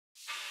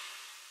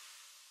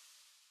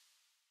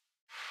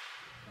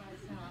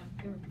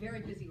You're a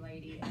very busy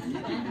lady. And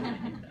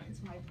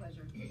it's my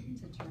pleasure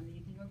to turn the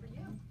evening over to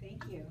you.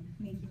 Thank you.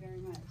 Thank you very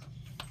much.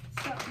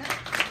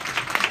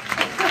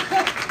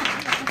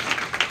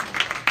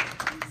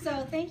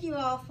 So thank you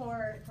all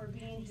for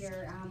being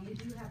here. We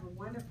do have a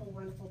wonderful,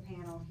 wonderful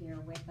panel here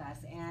with us.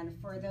 And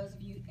for those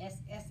of you,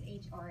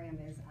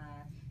 SHRM is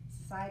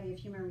Society of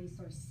Human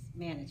Resource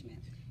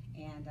Management.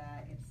 And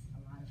it's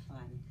a lot of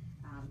fun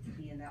to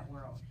be in that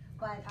world.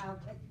 But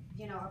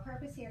you know, our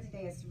purpose here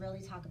today is to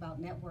really talk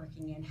about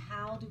networking and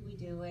how do we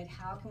do it,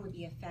 how can we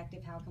be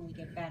effective, how can we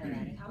get better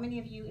at it. How many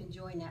of you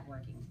enjoy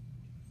networking?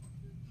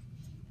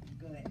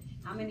 Good.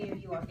 How many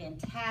of you are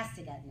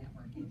fantastic at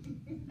networking?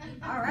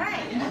 All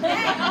right.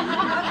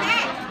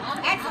 Okay.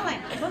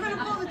 Excellent. We're going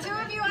to pull the two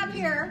of you up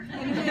here.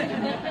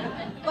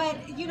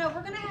 But, you know,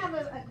 we're going to have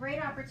a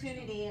great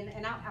opportunity,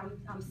 and I'm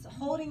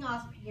holding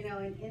off, you know,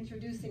 in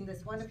introducing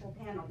this wonderful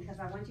panel because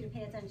I want you to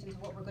pay attention to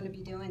what we're going to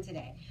be doing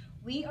today.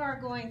 We are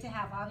going to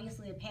have,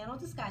 obviously, a panel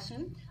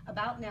discussion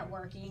about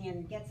networking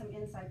and get some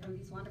insight from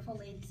these wonderful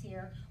ladies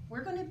here.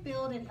 We're going to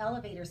build an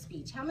elevator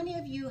speech. How many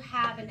of you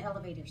have an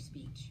elevator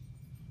speech?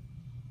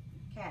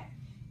 Okay.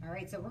 All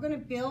right, so we're going to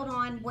build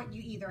on what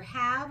you either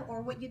have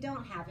or what you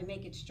don't have and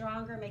make it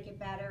stronger, make it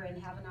better,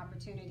 and have an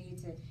opportunity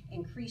to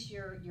increase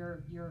your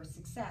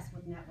success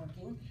with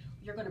networking.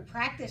 You're going to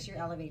practice your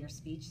elevator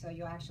speech, so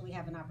you'll actually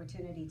have an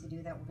opportunity to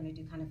do that. We're going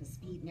to do kind of a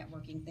speed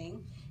networking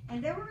thing.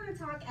 And then we're going to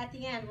talk at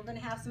the end. We're going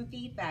to have some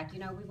feedback. You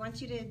know, we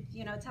want you to,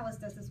 you know, tell us,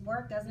 does this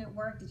work? Doesn't it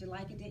work? Did you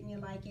like it? Didn't you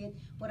like it?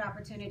 What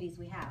opportunities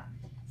we have.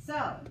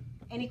 So,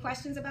 any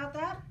questions about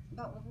that?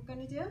 About what we're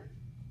going to do?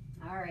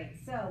 All right,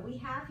 so we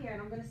have here,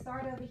 and I'm going to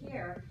start over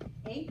here,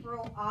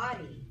 April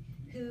Audie,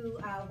 who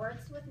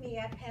works with me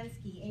at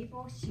Penske.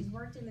 April, she's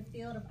worked in the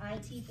field of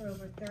IT for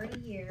over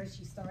 30 years.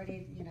 She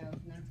started, you know,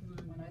 not too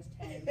long when I was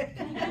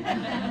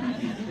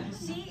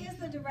 10. She is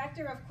the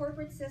Director of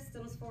Corporate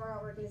Systems for our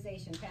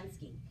organization,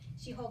 Penske.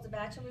 She holds a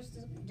bachelor's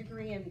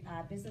degree in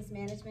business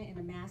management and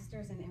a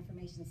master's in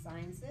information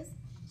sciences.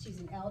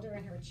 She's an elder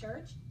in her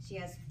church. She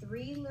has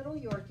 3 little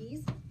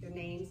Yorkies. Their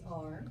names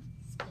are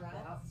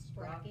Sprout,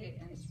 Sprocket,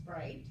 and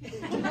Sprite.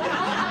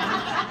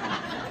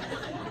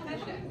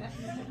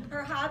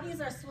 Her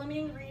hobbies are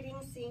swimming, reading,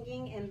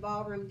 singing, and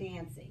ballroom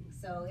dancing.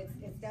 So it's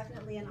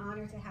definitely an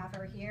honor to have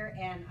her here.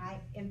 And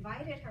I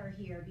invited her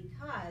here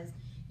because,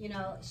 you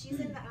know, she's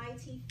in the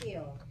IT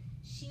field.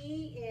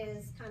 She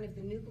is kind of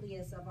the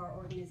nucleus of our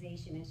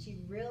organization, and she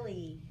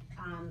really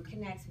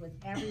connects with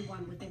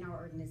everyone within our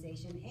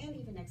organization and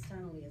even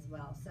externally as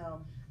well.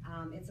 So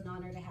it's an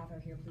honor to have her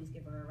here. Please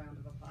give her a round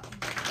of applause.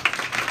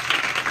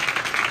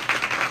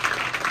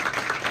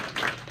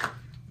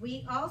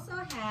 We also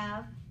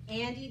have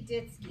Andy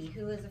Ditsky,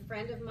 who is a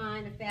friend of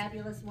mine, a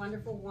fabulous,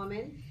 wonderful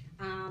woman.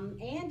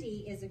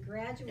 Andy is a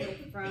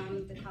graduate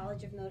from the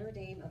College of Notre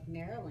Dame of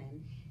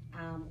Maryland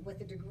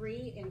with a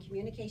degree in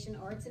Communication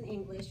Arts and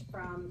English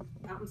from,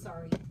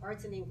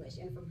 Arts and English,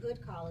 and from Hood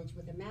College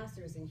with a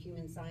master's in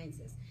Human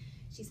Sciences.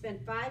 She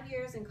spent 5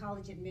 years in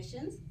college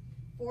admissions,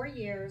 4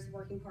 years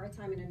working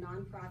part-time in a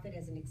nonprofit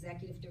as an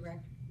executive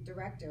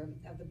director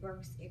of the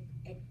Berks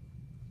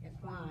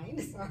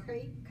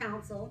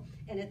Council,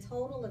 and a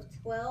total of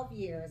 12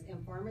 years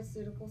in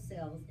pharmaceutical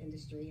sales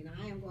industry. And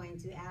I am going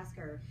to ask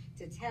her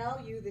to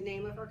tell you the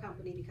name of her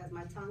company because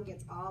my tongue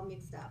gets all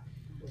mixed up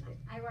with it.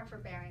 I work for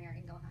Boehringer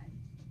Ingelheim.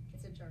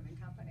 It's a German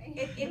company.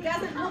 It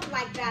doesn't look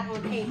like that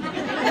on paper.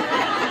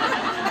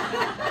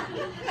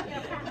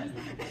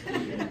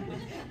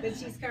 But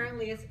she's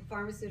currently a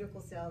pharmaceutical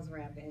sales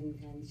rep,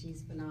 and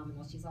she's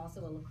phenomenal. She's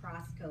also a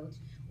lacrosse coach,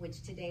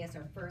 which today is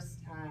her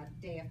first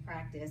day of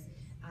practice.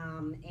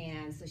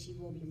 And so she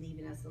will be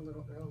leaving us a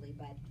little early,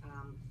 but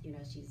you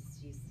know,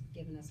 she's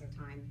giving us her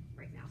time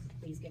right now. So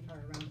please give her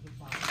a round of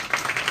applause.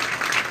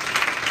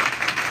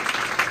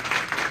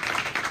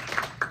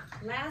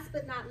 Last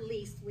but not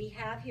least, we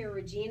have here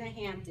Regina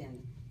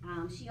Hampton.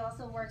 She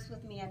also works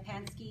with me at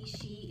Penske.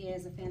 She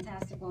is a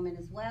fantastic woman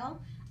as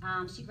well.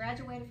 She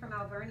graduated from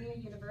Alvernia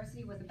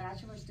University with a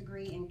bachelor's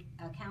degree in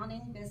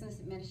accounting, business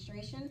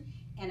administration,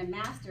 and a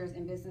master's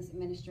in business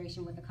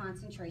administration with a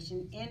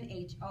concentration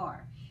in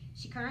HR.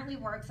 She currently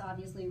works,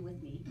 obviously,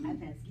 with me at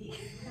Penske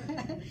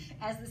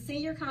as the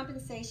Senior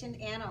Compensation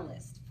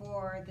Analyst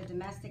for the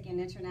domestic and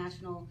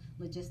international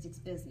logistics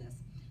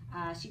business.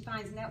 She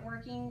finds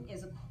networking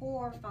is a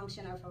core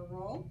function of her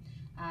role.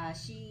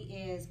 She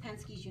is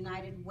Penske's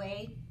United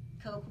Way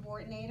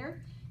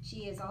co-coordinator.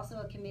 She is also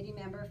a committee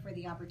member for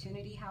the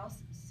Opportunity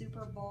House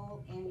Super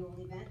Bowl annual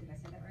event. Did I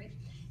say that right?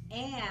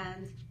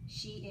 And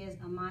she is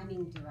a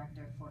miming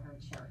director for her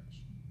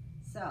church.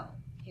 So,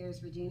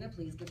 here's Regina.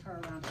 Please give her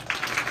a round of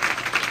applause.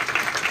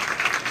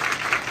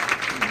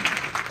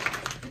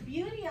 The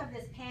beauty of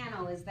this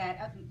panel is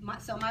that,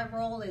 so my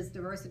role is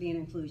diversity and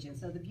inclusion.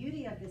 So the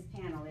beauty of this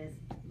panel is,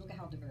 look at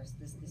how diverse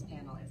this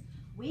panel is.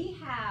 We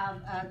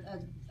have a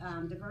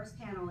diverse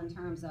panel in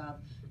terms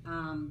of,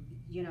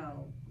 you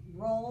know,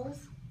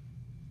 roles,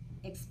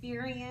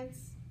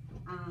 experience,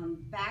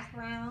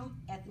 background,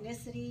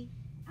 ethnicity,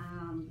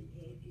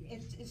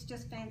 It's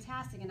just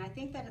fantastic, and I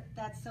think that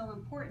that's so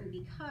important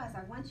because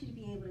I want you to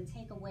be able to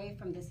take away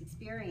from this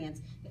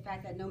experience the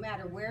fact that no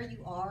matter where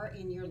you are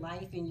in your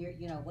life, in your,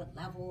 what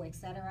level,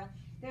 etc.,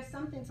 there's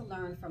something to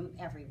learn from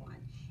everyone.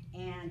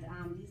 And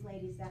these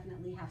ladies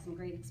definitely have some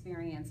great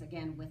experience,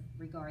 again, with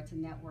regard to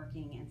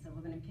networking, and so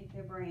we're going to pick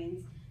their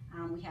brains.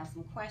 We have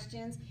some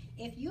questions.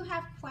 If you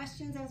have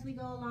questions as we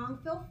go along,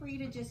 feel free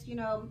to just,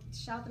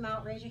 shout them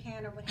out, raise your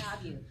hand, or what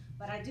have you.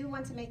 But I do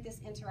want to make this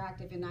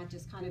interactive and not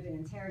just kind of an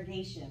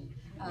interrogation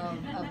of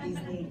these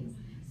ladies.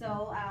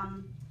 So,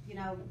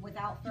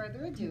 without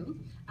further ado,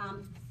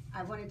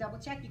 I want to double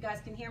check. You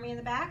guys can hear me in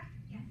the back?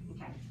 Yes.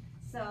 Okay.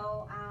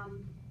 So,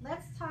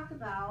 let's talk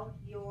about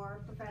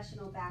your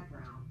professional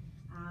background.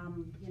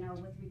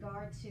 With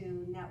regard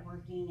to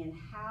networking and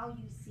how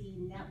you see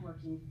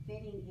networking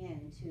fitting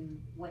into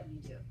what you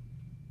do.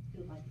 Who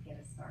would like to get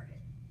us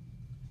started?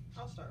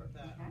 I'll start with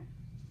that. Okay.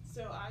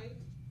 So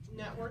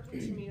networking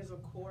to me is a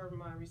core of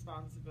my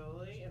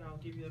responsibility, and I'll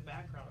give you the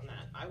background on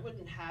that. I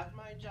wouldn't have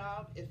my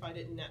job if I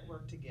didn't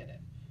network to get it.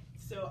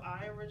 So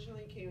I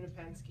originally came to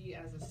Penske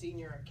as a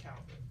senior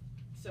accountant.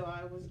 So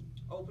I was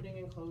opening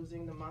and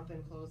closing, the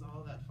month-end close,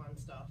 all of that fun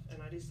stuff,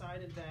 and I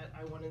decided that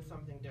I wanted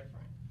something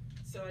different.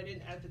 So I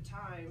didn't, at the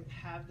time,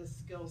 have the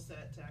skill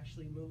set to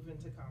actually move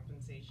into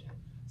compensation.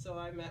 So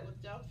I met with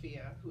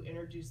Delphia, who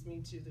introduced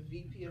me to the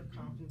VP of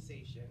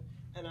compensation,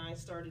 and I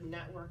started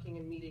networking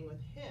and meeting with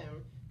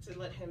him to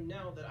let him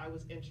know that I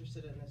was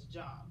interested in this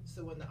job.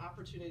 So when the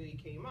opportunity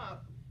came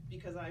up,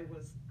 because I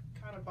was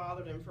kind of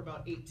bothered him for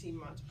about 18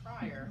 months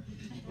prior,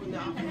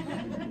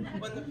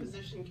 when the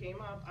position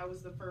came up, I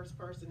was the first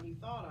person he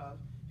thought of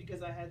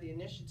because I had the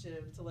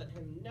initiative to let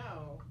him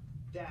know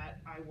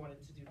that I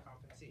wanted to do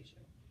compensation.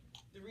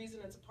 The reason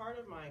it's a part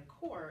of my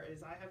core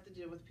is I have to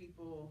deal with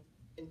people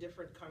in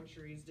different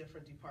countries,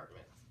 different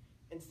departments.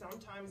 And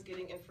sometimes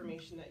getting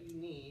information that you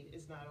need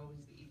is not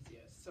always the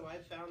easiest. So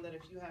I've found that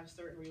if you have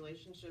certain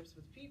relationships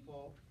with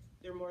people,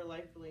 they're more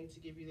likely to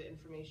give you the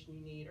information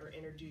you need or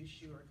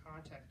introduce you or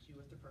contact you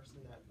with the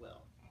person that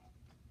will.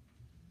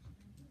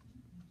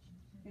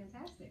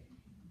 Fantastic.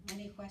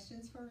 Any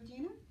questions for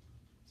Regina?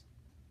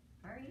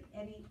 All right.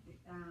 Any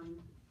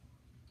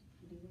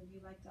of you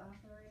like to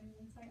offer any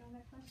insight on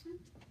that question?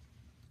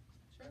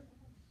 Sure.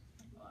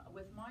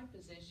 With my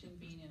position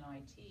being in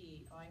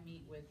IT, I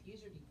meet with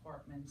user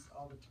departments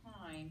all the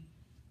time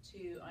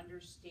to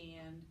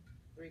understand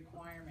the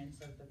requirements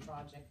of the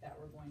project that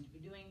we're going to be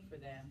doing for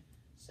them.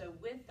 So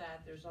with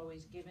that, there's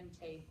always give and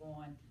take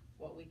on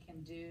what we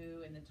can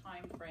do and the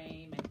time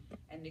frame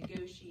and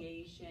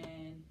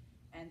negotiation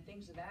and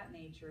things of that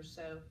nature.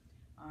 So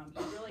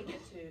you really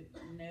get to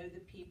know the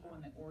people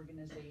in the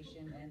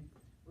organization, and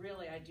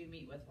really I do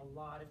meet with a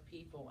lot of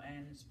people,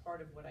 and it's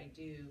part of what I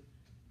do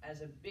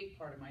as a big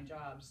part of my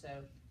job. So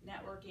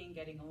networking,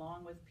 getting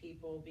along with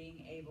people,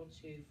 being able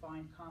to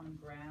find common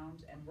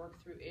ground and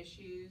work through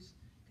issues,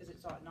 because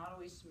it's not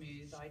always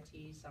smooth.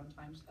 IT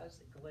sometimes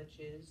has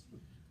glitches.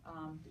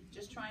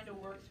 Just trying to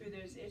work through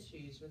those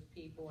issues with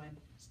people and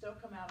still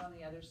come out on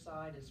the other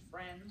side as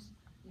friends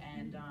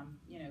and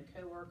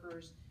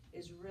co-workers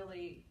is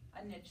really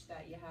a niche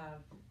that you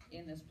have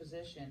in this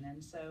position.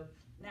 And so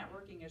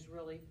networking is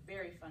really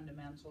very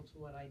fundamental to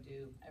what I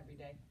do every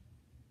day.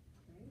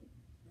 Great,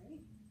 great.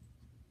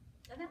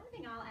 And the only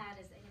thing I'll add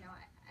is that,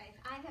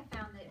 I have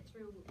found that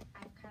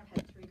I've kind of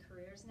had 3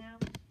 careers now,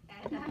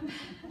 and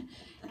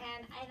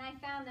I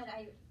found that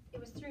it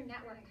was through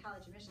network and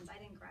college admissions. I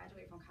didn't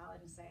graduate from college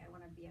and say I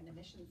want to be an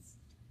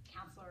admissions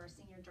counselor or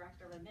senior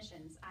director of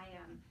admissions. I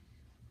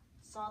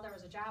saw there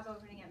was a job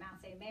opening at Mount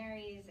St.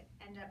 Mary's,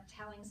 ended up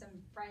telling some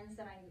friends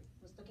that I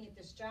was looking at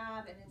this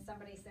job, and then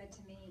somebody said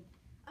to me,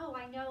 oh,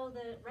 I know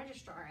the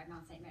registrar at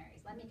Mount St.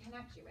 Mary's, let me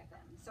connect you with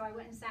him. So I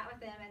went and sat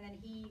with him, and then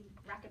he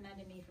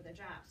recommended me for the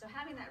job. So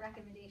having that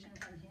recommendation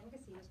from him,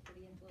 because he was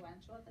pretty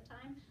influential at the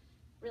time,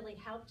 really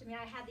helped me.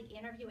 I had the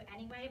interview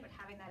anyway, but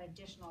having that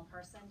additional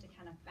person to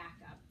kind of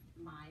back up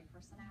my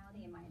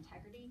personality and my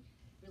integrity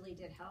really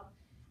did help.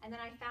 And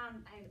then I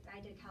found, I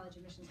did college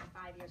admissions for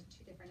 5 years at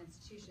 2 different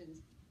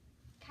institutions,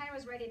 kind of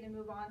was ready to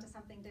move on to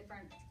something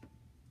different,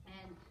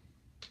 and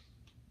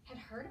had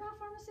heard about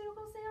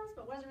pharmaceutical sales,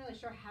 but wasn't really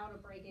sure how to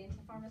break into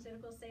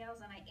pharmaceutical sales.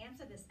 And I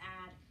answered this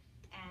ad,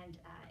 and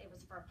it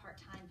was for a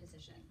part-time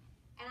position.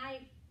 And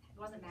I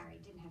wasn't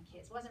married, didn't have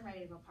kids, wasn't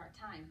ready to go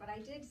part-time, but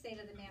I did say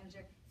to the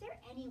manager, is there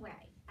any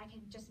way I can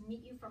just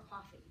meet you for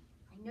coffee?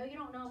 I know you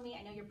don't know me,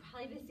 I know you're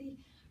probably busy.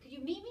 Could you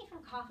meet me for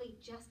coffee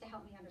just to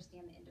help me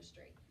understand the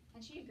industry?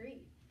 And she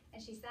agreed. And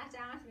she sat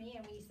down with me,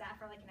 and we sat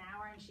for like an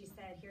hour, and she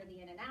said, here are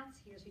the in and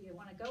outs, here's who you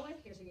want to go with,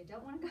 here's who you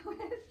don't want to go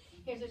with,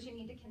 here's what you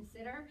need to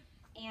consider.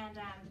 And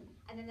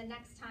then the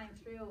next time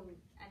through,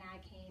 an ad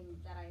came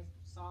that I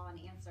saw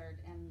and answered,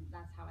 and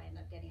that's how I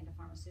ended up getting into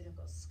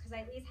pharmaceuticals. Because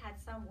I at least had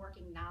some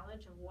working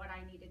knowledge of what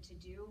I needed to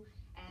do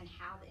and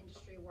how the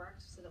industry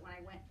worked, so that when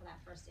I went for that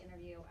first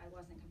interview, I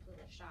wasn't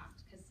completely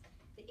shocked. Because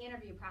the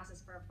interview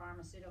process for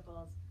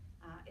pharmaceuticals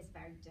is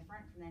very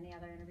different from any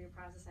other interview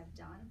process I've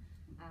done.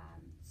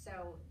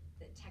 So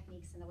the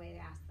techniques and the way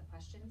they ask the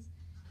questions.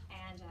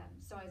 And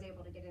so I was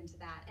able to get into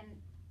that. And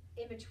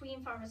in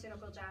between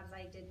pharmaceutical jobs,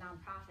 I did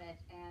nonprofit,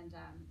 and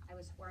I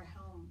was at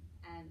home,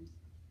 and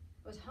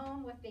I was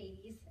home with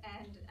babies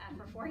and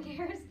for 4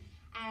 years.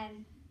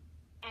 And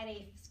at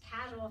a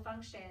casual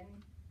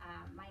function,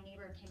 my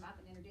neighbor came up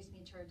and introduced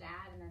me to her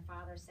dad, and her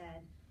father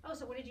said, "Oh,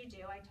 so what did you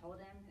do?" I told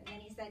him, and then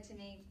he said to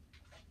me,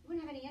 "You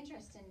wouldn't have any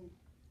interest in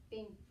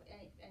being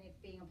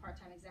a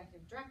part-time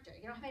executive director.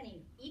 You don't have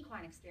any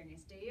equine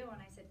experience, do you?"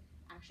 And I said,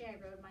 "Actually, I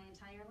rode my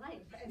entire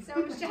life." And so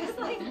it was just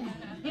like,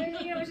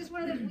 it was just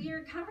one of those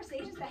weird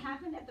conversations that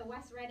happened at the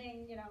West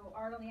Reading,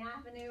 Art on the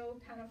Avenue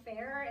kind of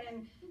fair.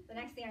 And the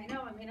next thing I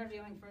know, I'm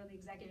interviewing for the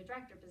executive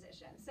director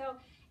position. So,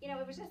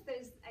 it was just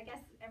those, I guess,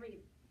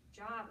 every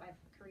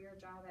career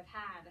job I've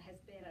had has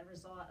been a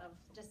result of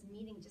just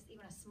meeting just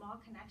even a small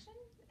connection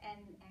and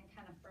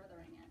kind of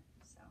furthering it,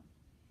 so.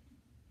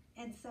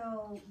 And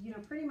so,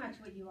 pretty much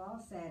what you all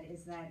said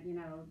is that,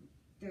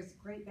 there's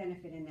great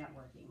benefit in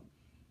networking.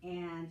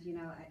 And,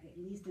 at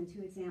least in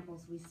 2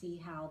 examples, we see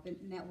how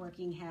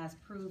networking has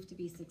proved to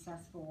be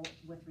successful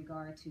with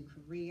regard to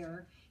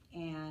career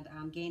and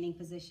gaining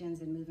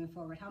positions and moving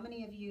forward. How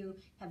many of you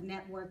have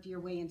networked your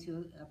way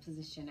into a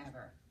position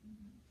ever?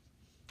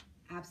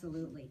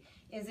 Absolutely.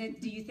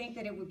 Do you think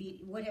that it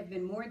would have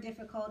been more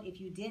difficult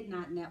if you did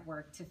not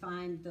network to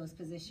find those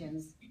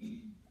positions,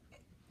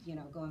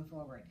 going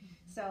forward?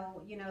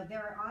 So,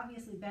 there are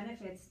obviously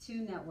benefits to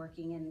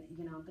networking, and,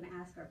 I'm going to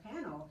ask our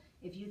panel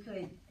if you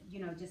could,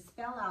 just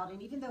spell out,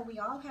 and even though we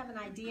all have an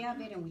idea of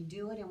it and we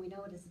do it and we know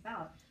what it's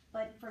about,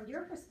 but from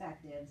your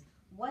perspectives,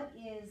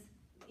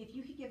 if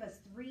you could give us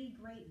 3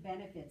 great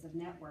benefits of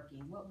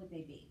networking, what would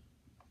they be?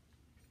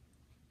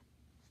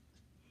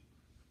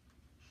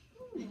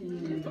 I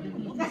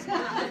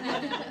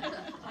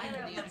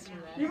can answer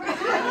that.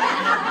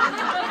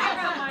 I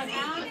wrote mine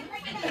down.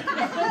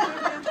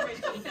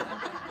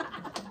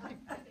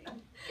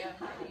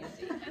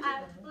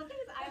 Well, the thing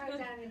is, I wrote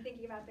down and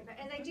thinking about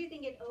and I do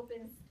think it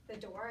opens the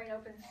door. It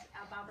opens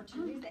up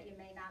opportunities that you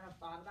may not have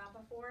thought about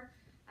before.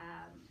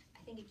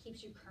 I think it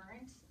keeps you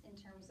current in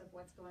terms of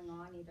what's going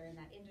on, either in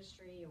that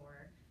industry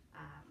or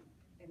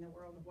in the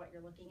world of what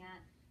you're looking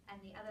at.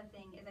 And the other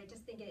thing is, I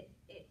just think it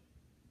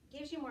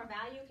gives you more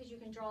value because you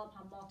can draw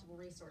upon multiple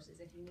resources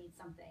if you need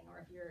something,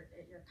 or if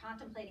you're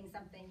contemplating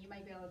something, you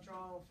might be able to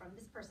draw from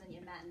this person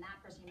you met and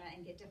that person you met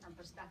and get different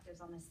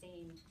perspectives on the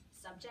same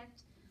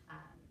subject.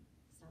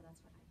 So that's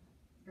what I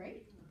thought.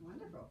 Great,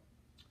 wonderful.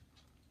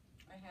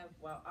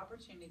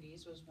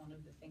 Opportunities was one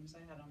of the things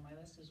I had on my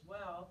list as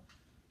well,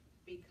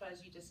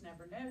 because you just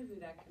never know who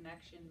that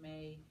connection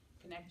may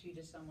connect you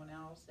to someone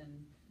else,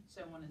 and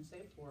so on and so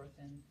forth,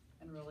 and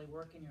really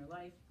work in your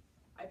life.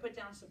 I put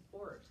down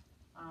support.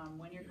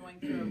 When you're going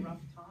through a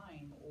rough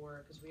time,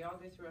 or because we all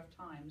go through rough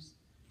times,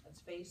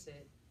 let's face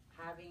it,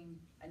 having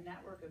a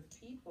network of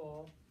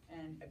people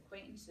and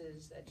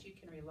acquaintances that you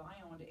can rely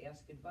on to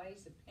ask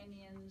advice,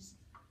 opinions,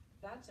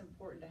 that's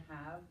important to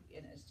have.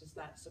 And it's just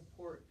that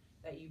support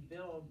that you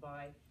build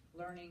by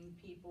learning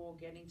people,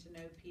 getting to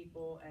know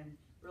people, and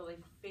really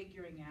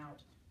figuring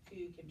out who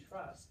you can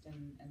trust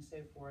and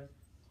so forth.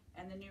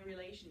 And the new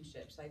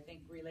relationships. I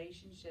think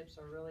relationships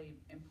are really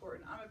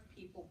important. I'm a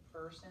people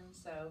person,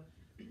 so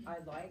I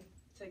like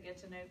to get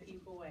to know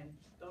people and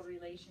build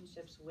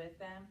relationships with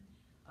them.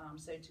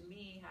 So to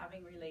me,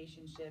 having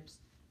relationships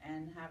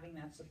and having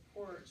that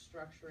support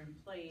structure in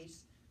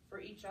place for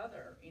each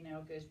other, it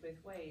goes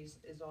both ways,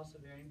 is also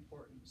very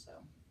important.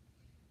 So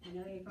I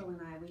know April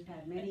and we've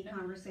had many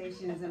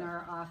conversations in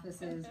our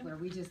offices where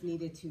we just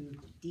needed to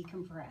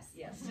decompress.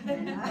 Yes.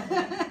 And,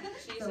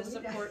 She's so a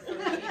support for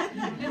me.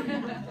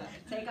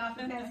 Take off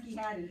the PENSKE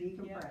hat and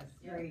decompress.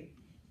 Yeah. Great.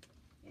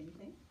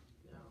 Anything?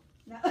 No.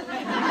 No.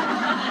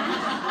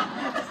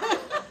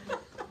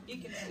 You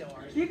can still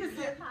argue. You can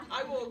still.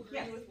 I will agree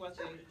Yes. with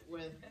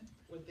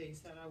what they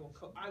said. I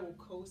will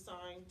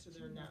co-sign to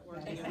their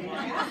networking Yes.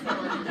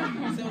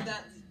 advice. So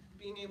that's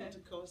being able to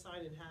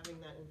co-sign and having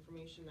that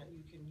information that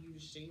you can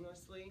use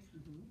shamelessly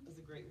is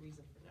a great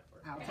reason for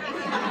networking. I'll take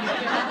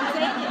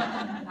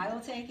it. I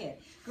will take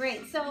it.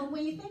 Great. So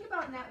when you think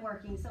about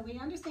networking, so we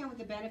understand what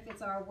the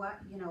benefits are,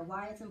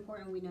 why it's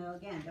important. We know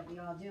again that we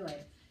all do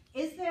it.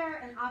 Is there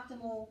an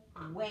optimal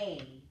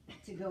way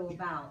to go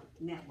about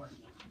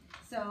networking?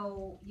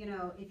 So,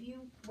 if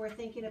you were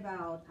thinking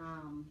about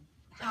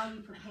how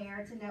you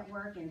prepare to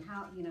network and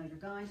how, you're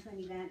going to an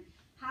event,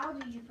 how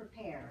do you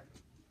prepare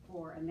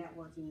for a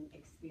networking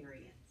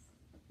experience?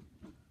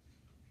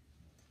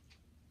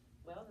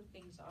 Well, the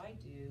things I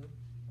do,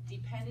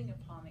 depending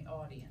upon the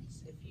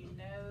audience, if you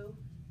know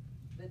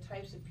the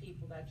types of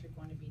people that you're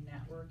going to be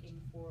networking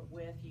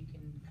with, you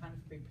can kind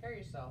of prepare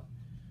yourself.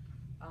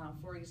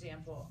 For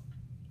example,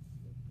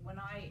 when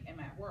I am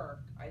at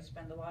work, I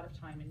spend a lot of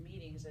time in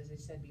meetings, as I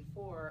said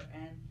before,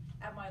 and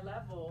at my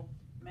level,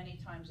 many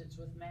times it's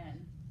with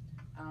men.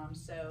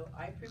 So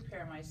I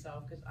prepare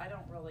myself because I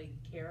don't really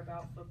care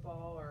about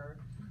football or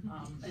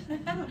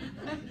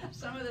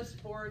some of the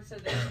sports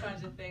and those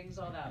kinds of things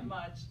all that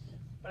much,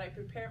 but I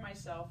prepare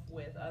myself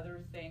with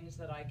other things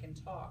that I can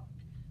talk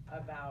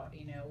about.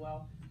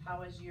 Well,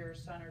 how is your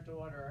son or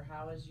daughter?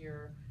 How is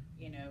your,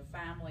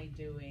 family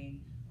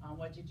doing?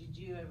 What did you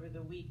do over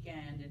the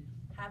weekend? And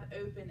have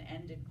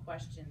open-ended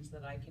questions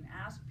that I can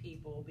ask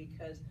people,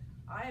 because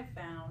I have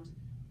found,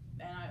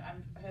 and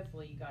I'm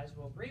hopefully you guys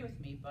will agree with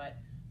me, but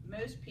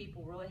most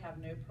people really have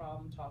no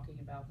problem talking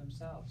about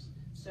themselves.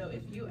 So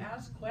if you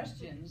ask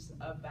questions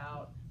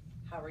about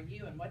how are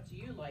you and what do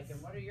you like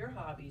and what are your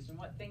hobbies and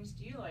what things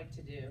do you like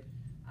to do,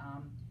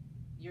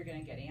 you're going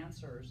to get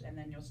answers, and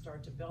then you'll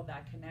start to build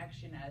that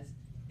connection as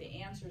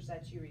the answers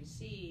that you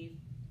receive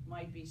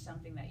might be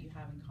something that you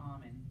have in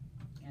common.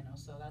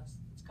 So that's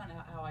kind of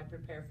how I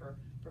prepare for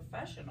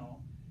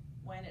professional.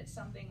 When it's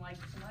something like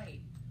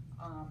tonight,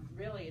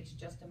 really it's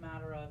just a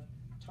matter of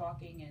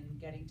talking and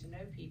getting to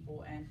know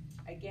people, and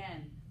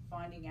again,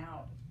 finding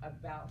out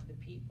about the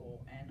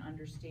people and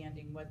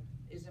understanding what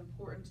is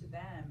important to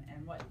them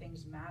and what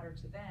things matter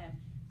to them.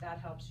 That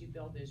helps you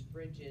build those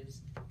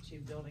bridges to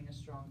building a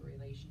stronger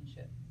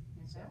relationship.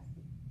 So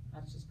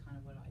that's just kind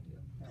of what I do.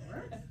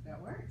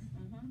 That works.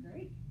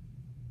 Great.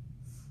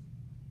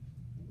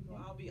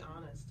 Well, I'll be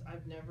honest,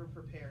 I've never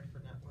prepared for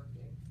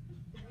networking.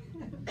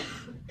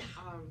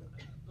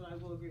 But I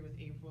will agree with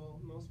April.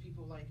 Most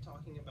people like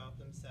talking about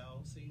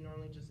themselves, so you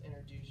normally just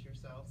introduce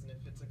yourselves, and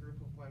if it's a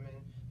group of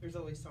women, there's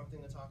always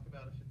something to talk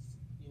about. If it's,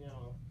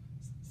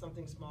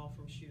 something small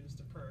from shoes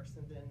to purse,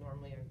 and then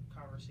normally a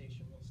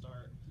conversation will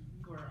start.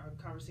 For a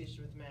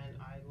conversation with men,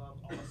 I love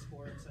all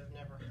sports. I've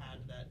never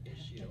had that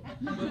issue.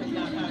 But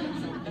not having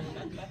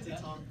something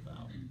to talk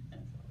about.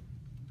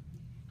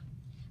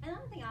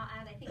 Another thing I'll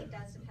add, I think it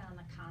does depend on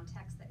the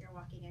context that you're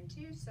walking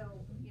into.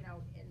 So,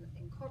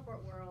 in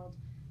corporate world,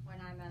 when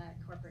I'm at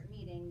a corporate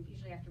meeting,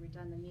 usually after we've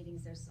done the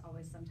meetings, there's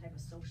always some type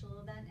of social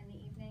event in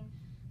the evening.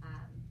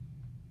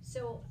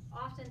 So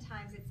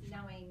oftentimes it's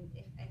knowing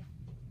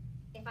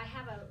if I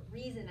have a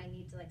reason I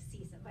need to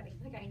see somebody,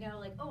 I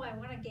know oh, I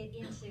want to get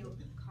into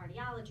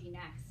cardiology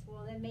next.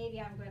 Well, then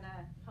maybe I'm going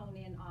to hone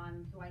in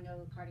on who I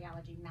know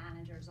cardiology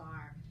managers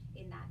are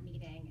in that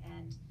meeting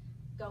and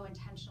go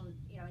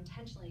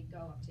intentionally go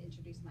up to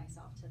introduce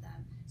myself to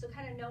them. So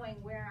kind of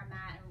knowing where I'm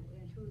at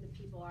and who the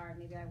people are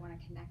maybe I want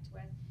to connect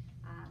with,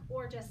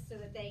 or just so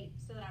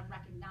that I'm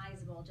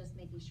recognizable, just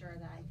making sure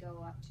that I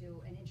go up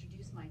to and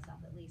introduce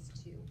myself at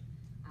least to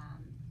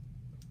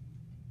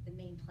the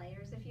main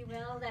players, if you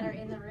will, that are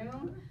in the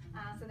room,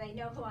 so they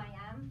know who I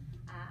am.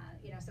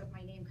 So if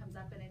my name comes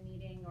up in a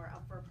meeting or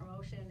up for a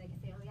promotion, they can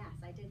say, oh yes,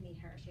 I did meet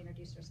her. She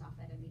introduced herself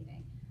at a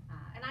meeting.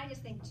 And I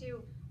just think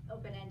too,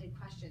 open-ended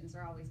questions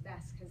are always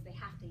best because they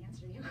have to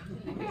answer you.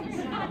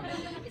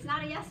 It's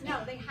not a yes,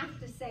 no. They have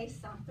to say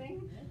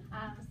something.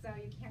 So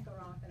you can't go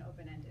wrong with an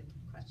open-ended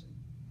question.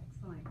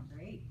 Excellent,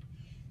 great.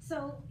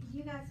 So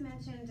you guys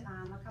mentioned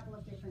a couple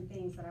of different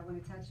things that I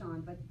want to touch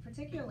on, but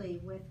particularly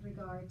with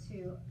regard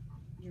to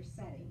your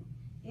setting.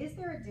 Is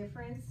there a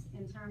difference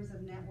in terms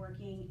of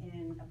networking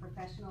in a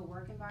professional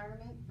work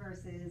environment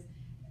versus,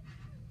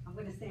 I'm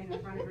going to stand in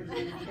front of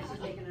Regina because she's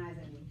making eyes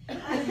at me,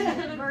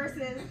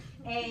 versus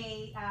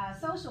a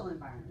social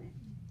environment?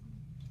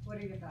 What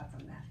are your thoughts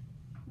on that?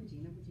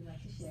 Regina, would you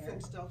like to share?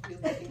 Since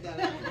Delphia's looking that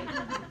at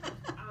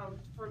me.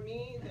 For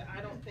me,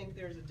 I don't think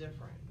there's a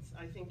difference.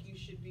 I think you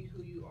should be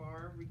who you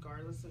are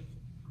regardless of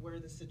where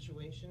the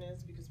situation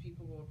is, because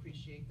people will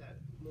appreciate that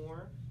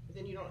more. But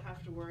then you don't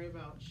have to worry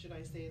about, should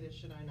I say this,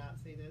 should I not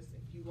say this?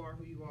 If you are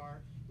who you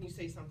are, and you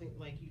say something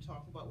like you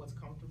talk about what's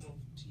comfortable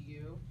to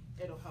you,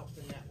 it'll help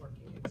the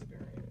networking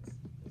experience,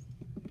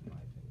 in my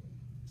opinion.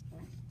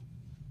 Okay.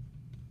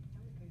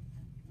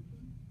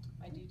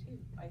 I do too.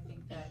 I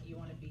think that you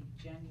want to be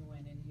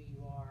genuine in who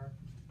you are.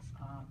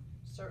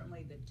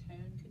 Certainly the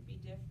tone could be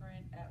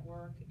different at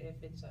work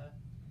if it's a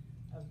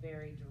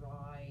very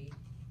dry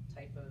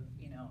type of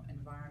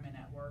environment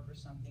at work or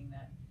something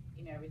that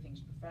everything's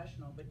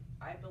professional, but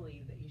I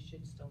believe that you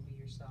should still be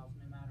yourself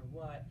no matter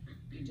what.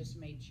 You just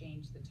may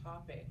change the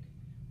topic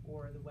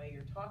or the way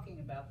you're talking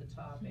about the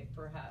topic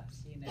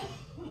perhaps,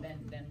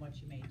 than what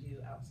you may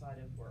do outside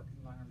of work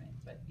environment.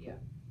 But yeah.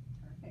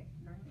 Perfect.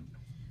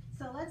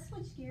 So let's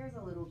switch gears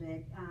a little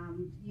bit.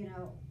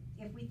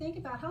 If we think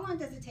about how long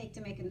does it take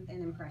to make an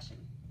impression?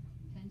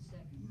 10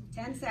 seconds.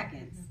 10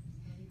 seconds.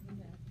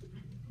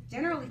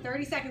 Generally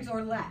 30 seconds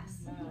or less.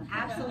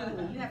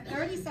 Absolutely. You have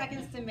 30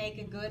 seconds to make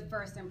a good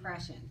first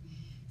impression.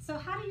 So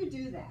how do you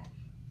do that?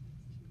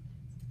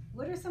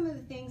 What are some of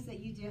the things that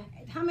you do?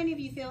 How many of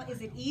you feel,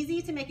 is it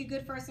easy to make a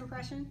good first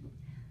impression?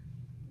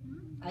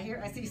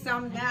 I see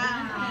some,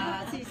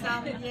 I see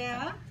some,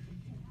 yeah.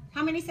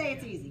 How many say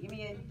it's easy? Give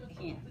me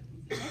a hand.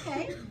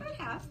 Okay, about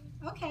half.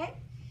 Okay.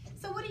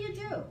 So what do you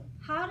do?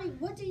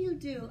 What do you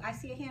do? I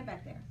see a hand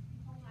back there.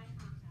 Hold eye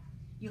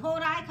contact. You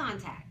hold eye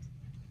contact.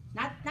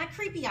 Not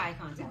creepy eye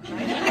contact,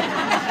 right?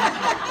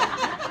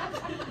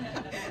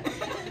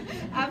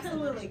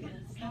 Absolutely.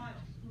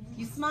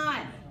 You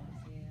smile.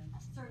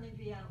 Certainly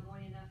be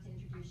outgoing enough to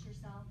introduce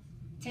yourself.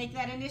 Take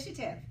that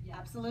initiative. Yeah.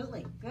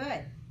 Absolutely.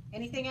 Good.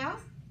 Anything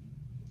else?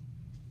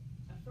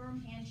 A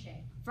firm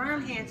handshake.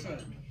 Firm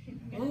handshake.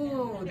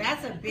 Ooh,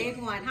 that's a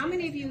big one. How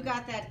many of you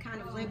got that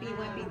kind of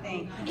limpy-wimpy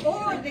thing?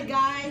 Or the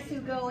guys who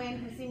go in,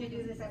 who seem to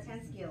do this at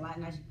PENSKE a lot,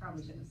 and I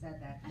probably shouldn't have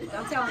said that.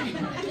 Don't tell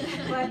anyone.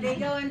 But they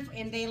go in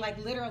and they like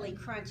literally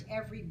crunch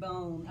every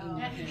bone in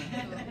your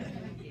hand.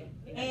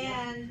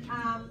 And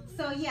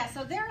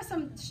so there are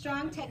some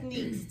strong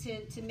techniques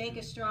to make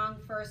a strong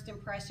first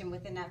impression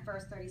within that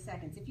first 30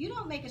 seconds. If you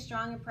don't make a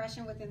strong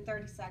impression within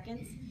 30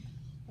 seconds,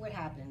 what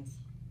happens?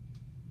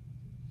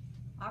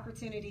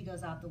 Opportunity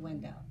goes out the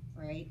window,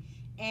 right?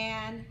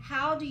 And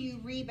how do you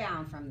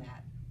rebound from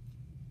that?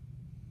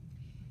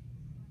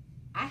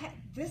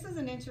 This is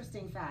an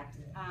interesting fact.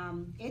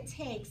 It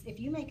takes, if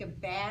you make a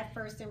bad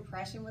first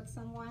impression with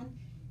someone,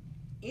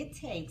 it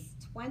takes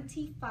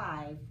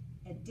 25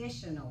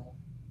 additional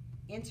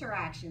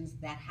interactions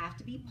that have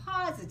to be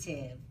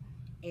positive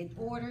in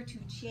order to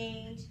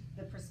change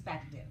the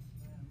perspective.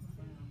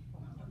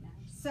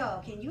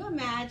 So, can you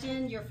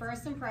imagine your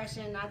first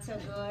impression, not so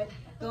good,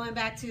 going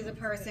back to the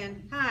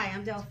person, hi,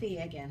 I'm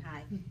Delphia again,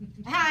 hi.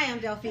 Hi, I'm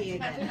Delphia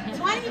again.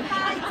 25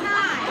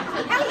 times.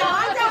 Hello,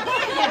 I'm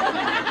Delphia again.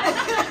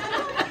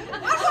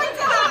 One more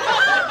time.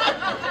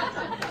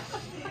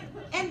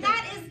 And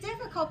that is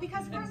difficult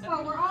because, first of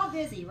all, we're all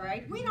busy,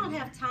 right? We don't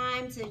have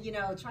time to,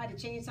 try to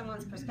change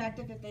someone's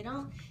perspective. If they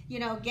don't,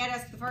 get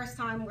us the first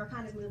time, we're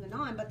kind of moving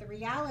on. But the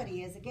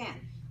reality is, again,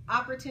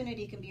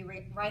 opportunity can be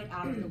right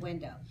out of the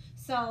window.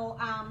 So,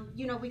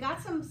 we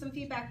got some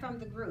feedback from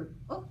the group.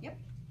 Oh, yep.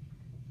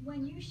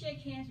 When you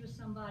shake hands with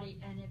somebody,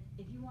 and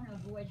if you want to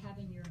avoid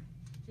having your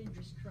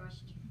fingers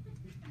crushed,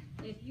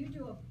 if you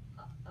do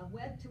a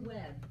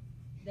web-to-web,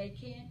 they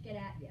can't get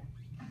at you.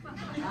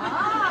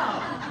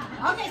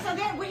 Oh, okay, so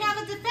then we have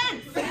a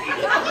defense.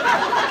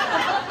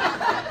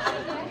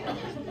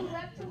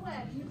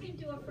 Web-to-web, you can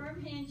do a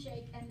firm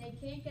handshake, and they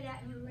can't get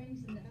at your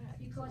rings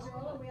because they're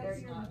all the way up here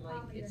in the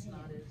palm of your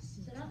hand.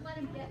 So don't let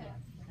them get it.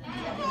 And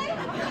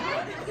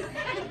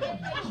if they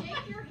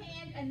shake your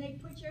hand and they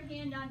put your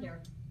hand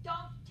under,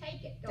 don't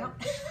take it. Don't.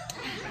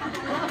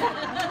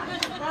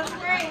 That's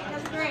great.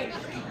 That's great.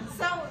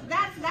 So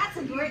that's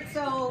a great.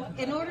 So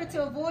in order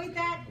to avoid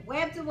that,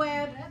 web to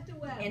web,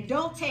 and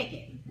don't take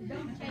it.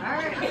 Don't take All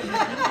right.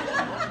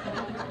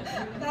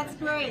 That's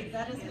great.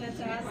 That is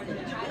fantastic.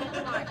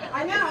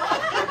 I know.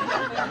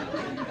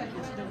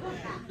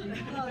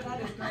 Oh,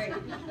 that is great.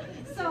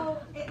 So,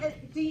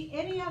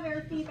 any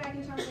other feedback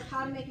in terms of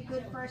how to make a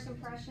good first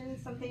impression?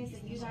 Some things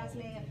that you guys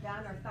may have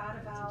done or thought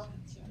about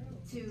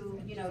to,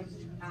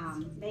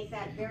 make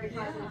that very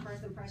positive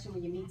first impression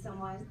when you meet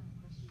someone?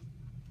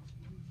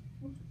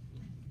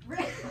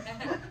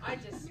 I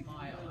just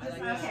smile. I like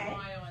to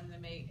smile and the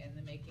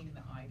making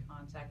the eye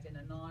contact in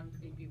a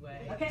non-creepy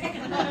way. Okay.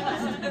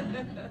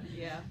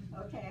 Yeah.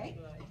 Okay.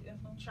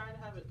 I'm trying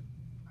to have it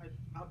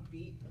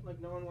upbeat. Like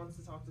no one wants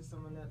to talk to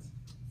someone that's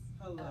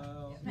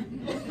hello.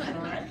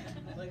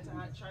 Like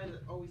try to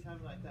always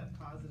have like that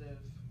positive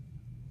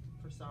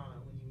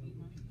persona when you meet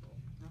with people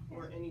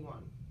or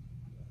anyone.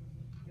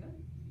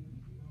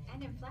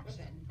 And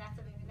inflection. That's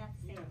the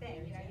same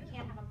thing. You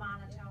can't have a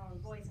monotone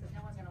voice because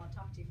no one's going to want to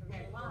talk to you for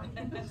very long.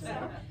 So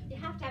you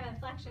have to have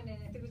inflection and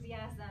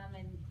enthusiasm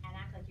and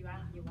act like you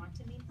want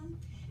to meet them.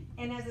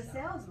 And as a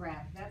sales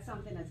rep, that's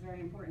something that's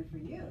very important for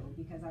you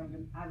because I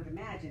would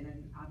imagine,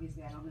 and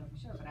obviously I don't know for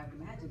sure, but I would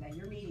imagine that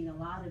you're meeting a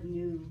lot of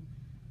new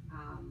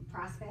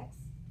prospects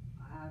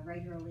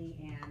regularly,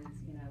 and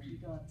you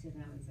go up to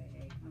them and say,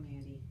 "Hey, I'm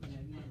Andy. You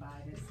want to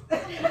buy this?"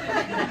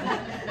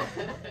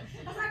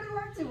 That's not going to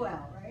work too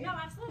well, right? No,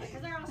 absolutely,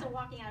 because they're also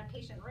walking out of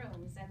patient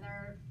rooms and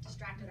they're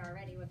distracted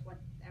already with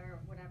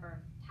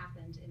whatever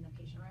happened in the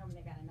patient room.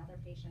 They've got another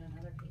patient,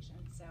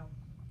 so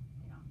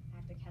I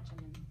have to catch them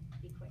and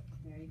be quick.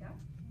 There you go.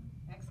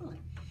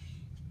 Excellent.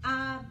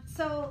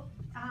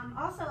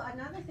 Also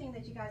another thing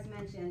that you guys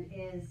mentioned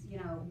is,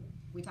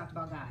 we talked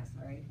about guys,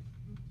 right?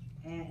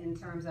 And in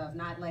terms of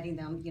not letting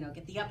them,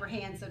 get the upper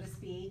hand, so to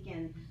speak,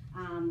 and,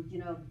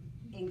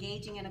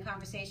 engaging in a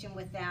conversation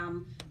with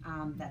them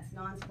that's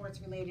non-sports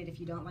related if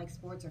you don't like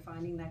sports or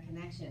finding that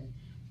connection.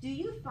 Do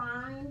you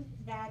find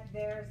that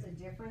there's a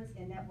difference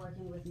in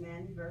networking with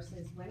men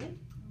versus women?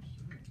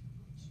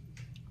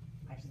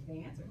 Actually,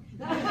 the answer.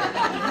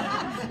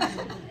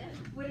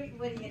 What do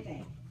you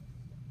think?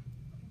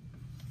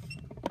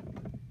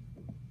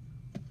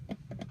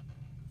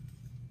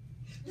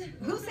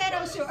 Who said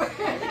oh sure?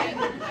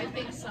 I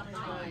think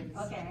sometimes.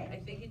 Okay. I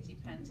think it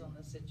depends on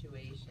the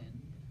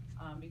situation,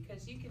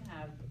 because you can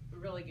have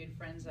really good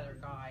friends that are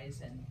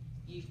guys, and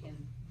you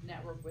can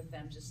network with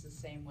them just the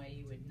same way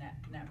you would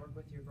network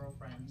with your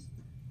girlfriends.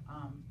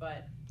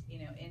 But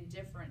in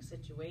different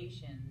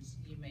situations,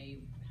 you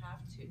may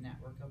have to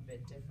network a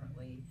bit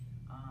differently.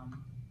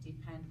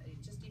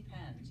 It just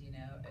depends.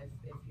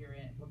 If you're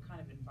in what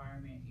kind of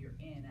environment you're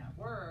in at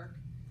work.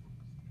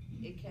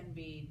 It can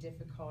be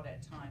difficult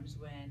at times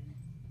when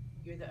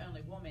you're the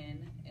only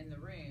woman in the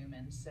room,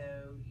 and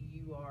so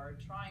you are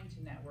trying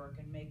to network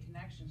and make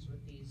connections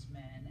with these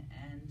men,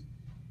 and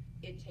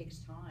it takes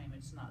time.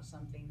 It's not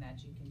something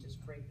that you can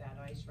just break that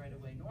ice right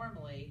away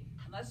normally,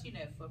 unless you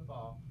know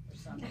football or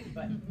something,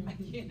 but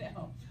you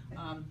know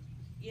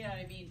what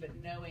I mean? But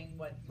knowing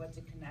what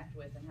to connect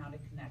with and how to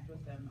connect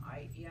with them,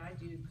 I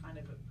do kind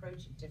of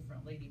approach it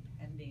differently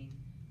depending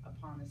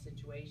upon the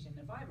situation.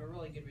 If I have a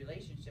really good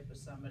relationship with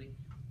somebody,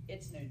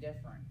 it's no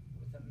different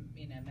with them,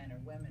 men or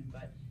women.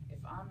 But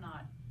if I'm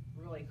not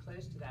really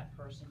close to that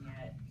person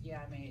yet,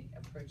 I may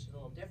approach it a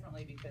little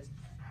differently, because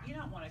you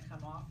don't want to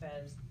come off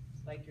as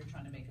like you're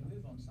trying to make a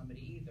move on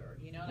somebody either.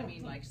 You know what I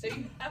mean? Like, so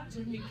you have to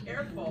be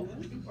careful,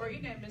 or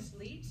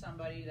mislead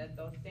somebody that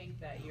they'll think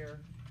that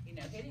you're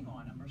hitting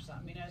on them or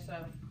something.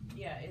 So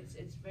yeah,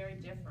 it's very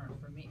different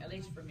for me, at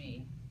least for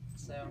me.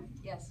 So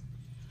yes.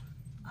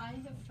 I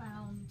have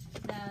found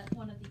that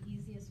one of the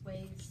easiest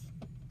ways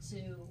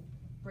to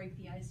break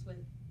the ice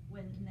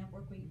when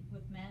networking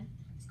with men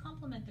is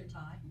compliment their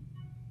tie.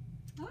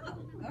 Oh,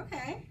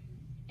 okay.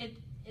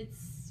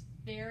 It's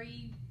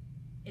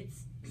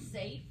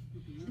safe,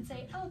 and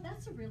say, oh,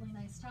 that's a really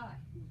nice tie.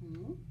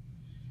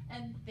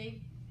 And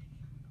they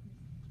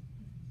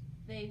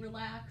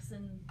relax,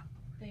 and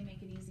they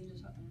make it easy to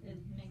talk,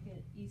 make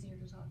it easier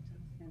to talk to.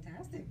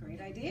 Fantastic,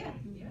 great idea.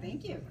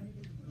 Thank you.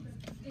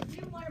 If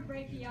you want to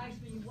break the ice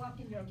when you walk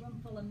into a room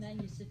full of men,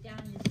 you sit down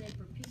and you say,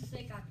 for peace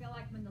sake, I feel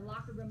like I'm in the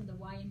locker room of the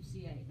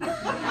YMCA.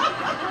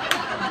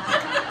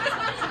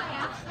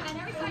 And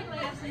everybody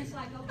laughs, and it's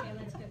like, okay,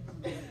 let's go.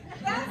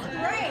 That's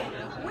great.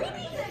 We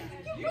need to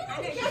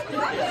get you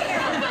up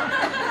here.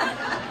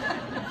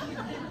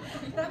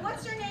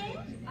 What's your name?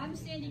 I'm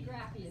Sandy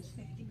Graffius.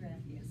 Sandy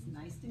Graffius.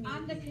 Nice to meet you.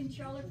 I'm the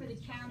controller for the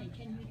county.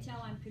 Can you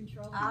tell I'm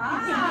controlling?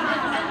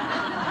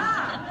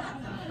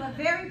 But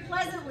very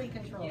pleasantly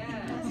controlled.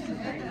 Yes.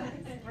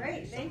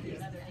 Great, thank you.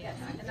 Yes.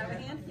 Another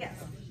hand?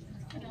 Yes.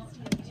 And I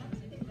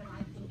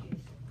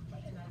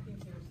think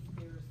there's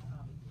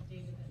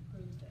data that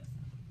proves this.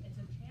 It's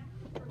a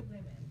challenge for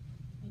women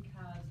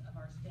because of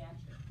our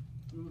stature.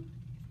 So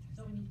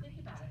when you think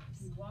about it,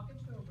 if you walk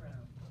into a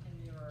room and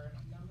there are a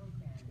number of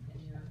men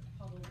and you're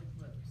huddled in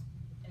groups,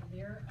 and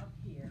they're up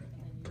here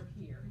and then you're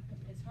here,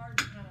 it's hard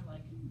to kind of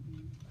like,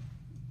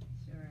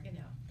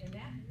 and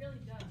that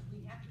really does,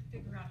 we have to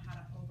figure out how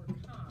to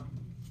overcome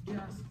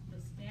just the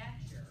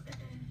stature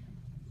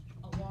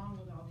along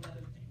with all the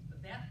other things.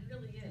 But that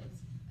really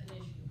is an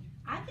issue.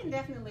 I can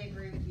definitely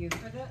agree with you.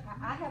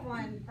 I have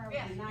one probably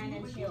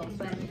 9-inch heels,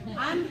 but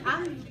I'm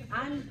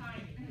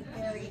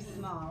very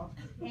small.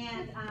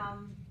 And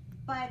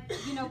but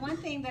one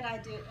thing that I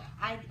do,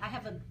 I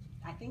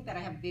think that I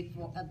have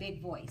a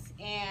big voice,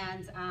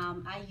 and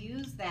I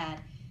use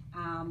that.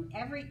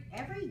 Every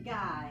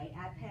guy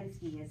at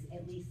Penske is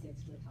at least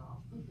 6 foot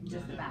tall,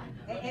 just about.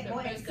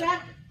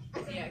 Except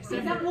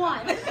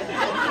one.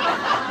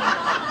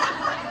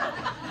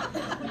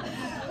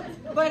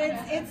 But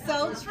it's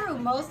so true.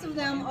 Most of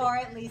them are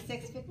at least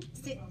 6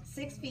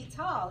 feet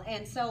tall.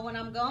 And so when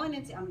I'm going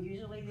into, I'm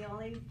usually the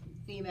only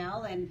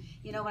female, and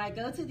when I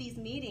go to these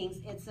meetings,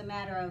 it's a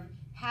matter of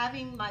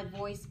having my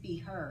voice be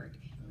heard.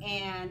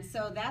 And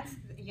so that's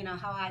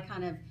how I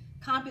kind of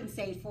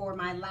compensate for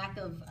my lack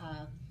of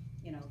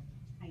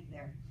height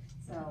there.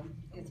 So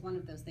it's one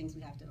of those things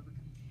we have to overcome.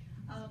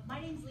 My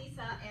name's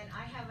Lisa, and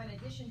I have an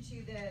addition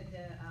to the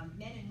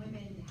men and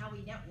women, how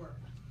we network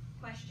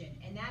question,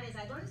 and that is,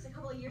 I learned this a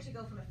couple of years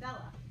ago from a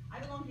fella. I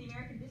belong to the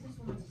American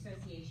Businesswomen's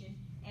Association,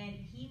 and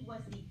he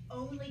was the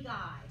only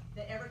guy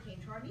that ever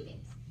came to our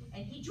meetings.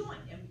 And he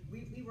joined, and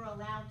we were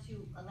allowed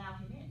to allow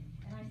him in.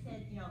 And I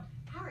said,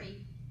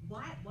 Harry,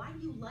 why do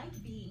you like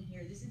being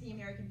here? This is the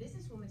American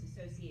Businesswomen's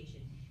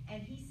Association.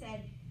 And he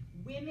said,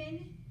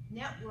 women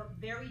network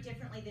very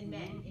differently than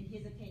men, in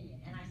his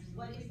opinion. And I said,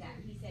 what is that?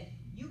 He said,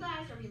 you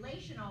guys are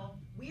relational,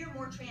 we are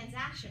more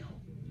transactional.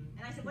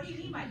 And I said, what do you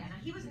mean by that? Now,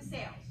 he was in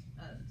sales,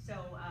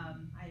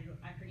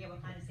 I forget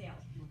what kind of sales.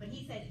 But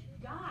he said,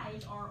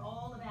 guys are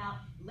all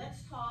about,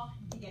 let's talk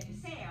to get to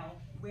sale,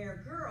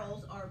 where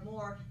girls are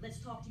more, let's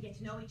talk to get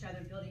to know each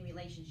other, building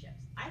relationships.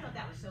 I thought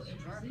that was so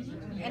interesting.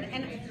 And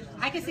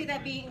I can see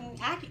that being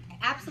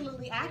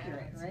absolutely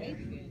accurate, right?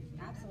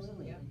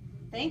 Absolutely.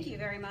 Thank you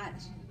very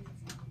much.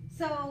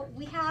 So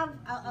we have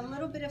a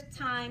little bit of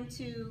time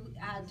to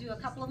do a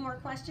couple of more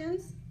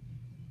questions.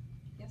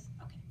 Yes?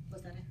 Okay.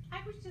 Was that it?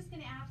 I was just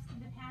going to ask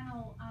the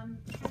panel,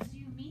 as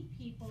you meet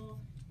people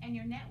and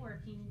you're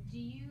networking, do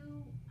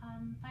you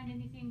find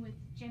anything with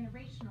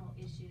generational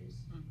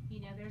issues?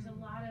 There's a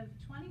lot of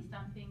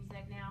 20-somethings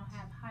that now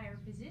have higher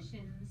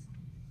positions,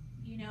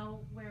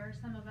 where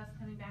some of us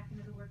coming back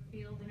into the work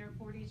field in our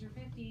 40s or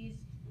 50s,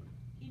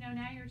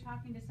 now you're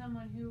talking to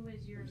someone who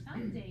is your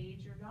son's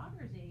age or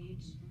daughter's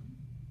age,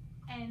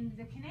 and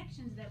the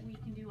connections that we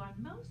can do on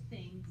most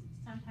things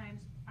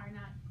sometimes are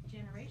not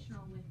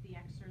generational with the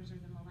Xers or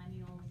the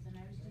millennials, and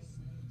I was just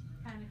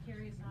kind of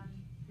curious on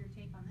your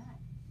take on that.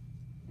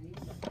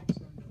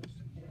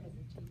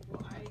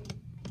 Well,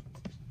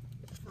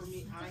 for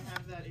me, I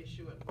have that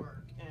issue at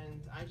work,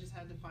 and I just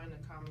had to find a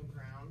common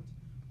ground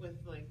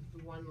with like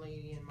the one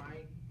lady in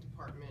my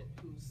department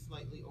who's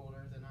slightly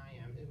older than I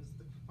am. It was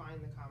to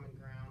find the common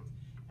ground,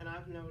 And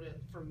I've noted,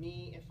 for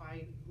me, if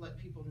I let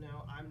people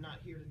know I'm not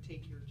here to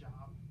take your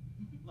job,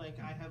 like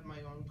I have my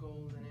own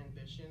goals and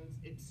ambitions,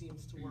 it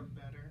seems to work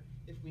better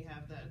if we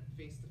have that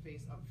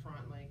face-to-face up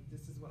front, like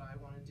this is what I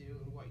want to do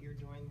and what you're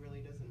doing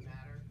really doesn't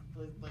matter.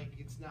 Like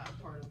it's not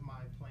part of my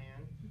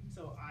plan.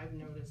 So I've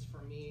noticed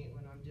for me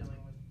when I'm dealing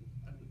with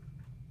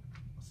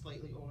a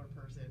slightly older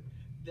person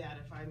that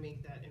if I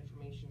make that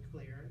information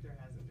clear, there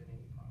hasn't been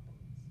any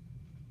problems.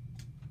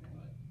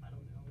 But I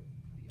don't know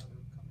the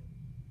other company.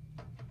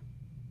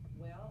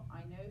 Well,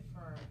 I know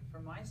for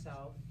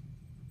myself,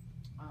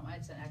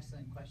 that's an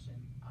excellent question.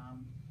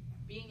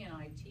 Being in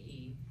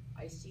IT,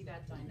 I see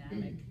that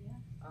dynamic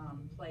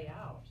play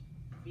out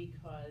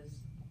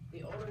because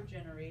the older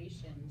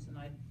generations, and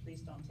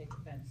please don't take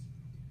offense,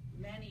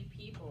 many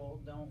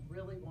people don't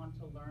really want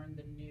to learn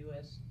the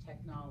newest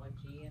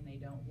technology, and they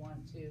don't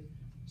want to.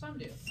 Some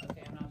do.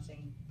 Okay, I'm not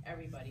saying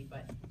everybody,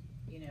 but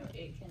you know,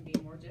 it can be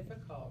more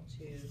difficult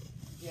to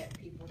get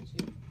people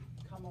to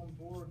come on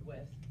board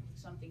with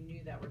something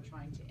new that we're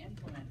trying to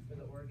implement for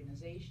the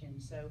organization.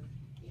 So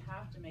you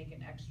have to make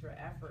an extra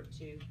effort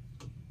to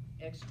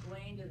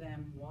explain to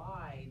them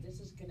why this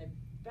is going to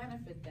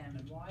benefit them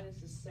and why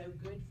this is so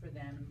good for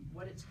them and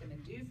what it's going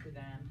to do for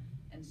them,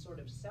 and sort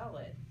of sell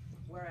it.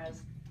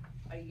 Whereas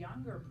a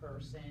younger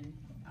person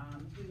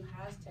who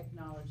has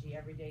technology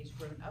every day, is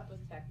grown up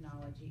with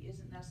technology,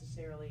 isn't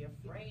necessarily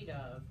afraid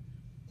of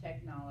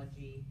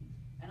technology.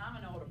 And I'm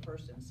an older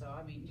person, so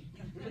I mean,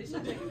 please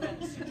don't take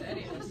offense to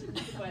any of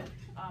this. But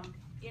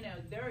you know,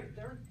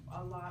 they're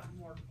a lot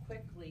more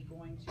quickly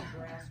going to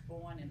grasp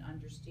on and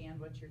understand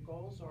what your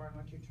goals are and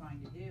what you're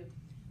trying to do,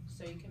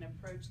 so you can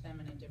approach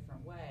them in a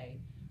different way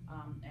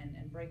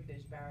and break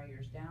those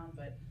barriers down.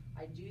 But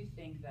I do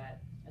think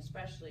that,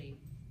 especially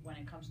when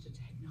it comes to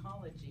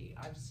technology,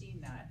 I've seen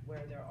that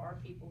where there are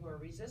people who are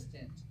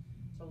resistant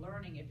to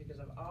learning it because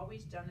I've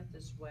always done it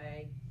this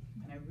way,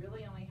 and I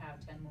really only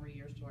have 10 more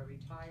years till I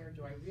retire.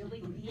 Do I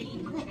really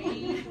need to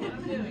change what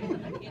I'm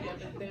doing? You know,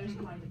 those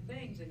kind of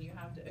things, and you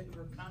have to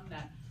overcome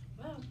that.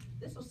 Well,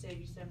 this will save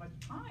you so much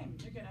time.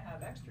 You're going to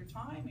have extra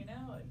time, you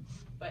know.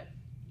 But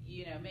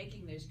you know,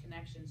 making those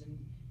connections and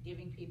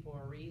giving people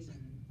a reason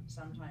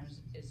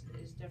sometimes is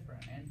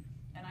different,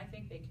 and I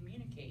think they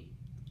communicate.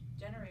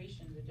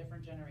 Generations, the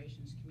different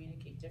generations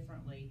communicate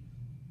differently,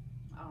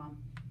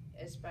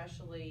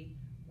 especially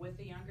with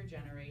the younger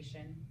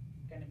generation.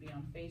 You're going to be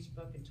on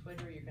Facebook and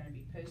Twitter, you're going to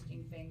be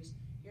posting things.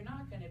 You're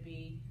not going to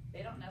be,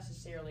 they don't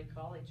necessarily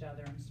call each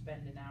other and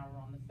spend an hour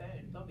on the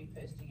phone. They'll be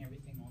posting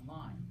everything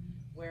online.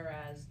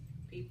 Whereas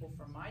people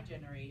from my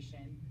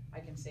generation, I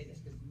can say this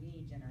because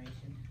me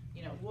generation,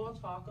 you know, we'll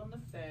talk on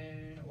the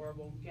phone or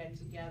we'll get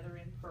together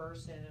in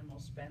person and we'll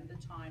spend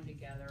the time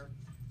together.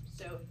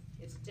 So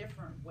it's a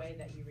different way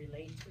that you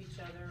relate to each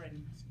other,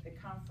 and the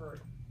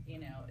comfort, you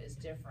know, is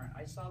different.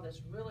 I saw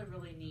this really,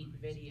 really neat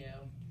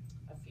video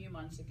a few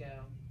months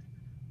ago,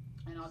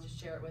 and I'll just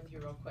share it with you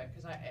real quick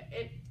because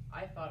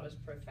I thought it was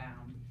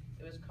profound.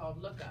 It was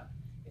called Look Up.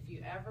 If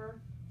you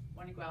ever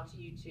want to go out to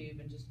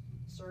YouTube and just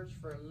search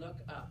for Look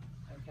Up,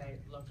 okay,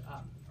 Look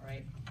Up, all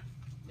right?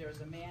 There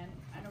was a man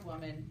and a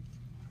woman,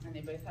 and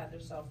they both had their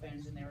cell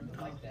phones, and they were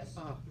like this,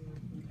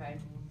 okay?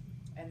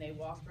 And they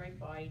walked right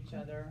by each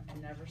other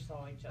and never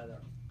saw each other,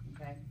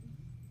 okay?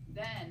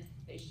 Then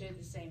they showed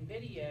the same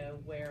video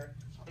where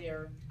they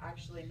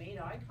actually made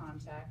eye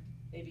contact,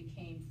 they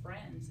became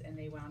friends, and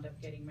they wound up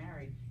getting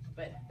married.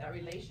 But that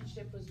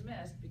relationship was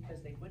missed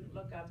because they wouldn't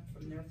look up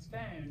from their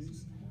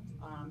phones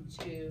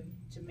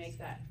to make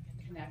that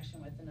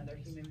connection with another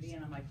human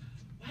being. I'm like,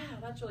 wow,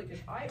 that's really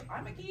good.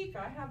 I'm a geek,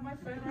 I have my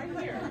phone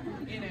right here,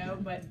 you know,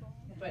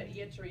 but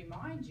yet to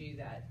remind you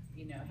that,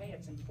 you know, hey,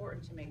 it's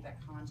important to make that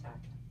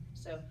contact.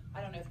 So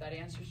I don't know if that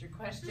answers your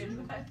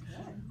question, but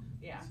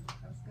yeah.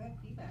 That's good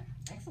feedback.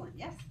 Excellent,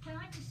 yes. Can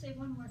I just say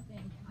one more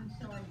thing? I'm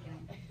sorry,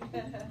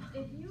 gang.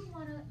 If you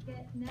want to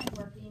get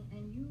networking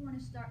and you want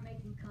to start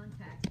making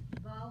contacts,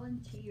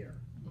 volunteer.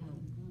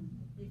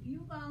 If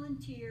you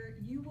volunteer,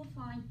 you will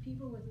find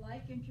people with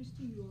like interests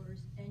to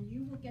yours, and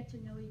you will get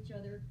to know each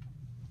other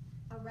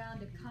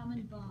around a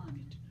common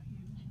bond.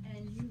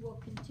 And you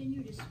will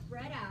continue to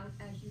spread out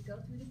as you go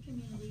through the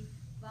community.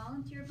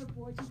 Volunteer for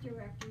boards of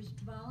directors,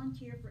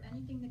 volunteer for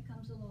anything that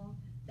comes along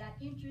that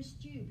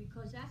interests you,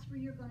 because that's where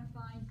you're going to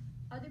find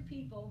other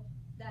people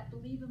that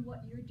believe in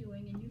what you're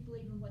doing and you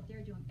believe in what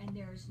they're doing. And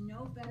there's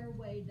no better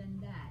way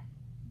than that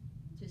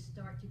to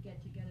start to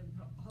get together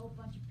a whole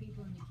bunch of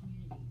people in the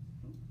community.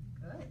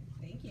 Good,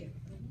 thank you.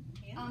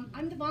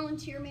 I'm the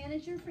volunteer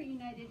manager for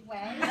United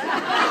Way.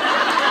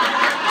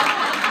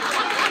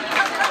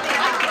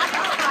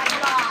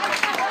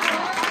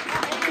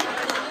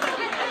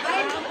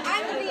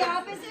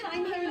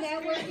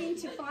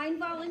 To find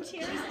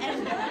volunteers,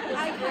 and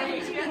I kind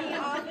of do the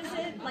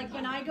opposite. Like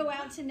when I go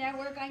out out to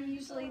network, I'm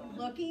usually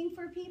looking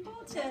for people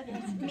to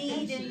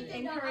meet and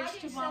encourage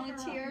to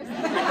volunteer.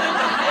 Yes,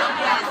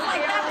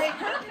 like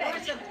that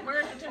was perfect.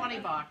 Where's the 20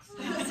 bucks?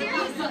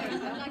 Seriously,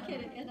 I'm not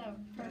kidding.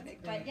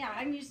 Perfect. But yeah,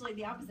 I'm usually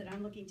the opposite.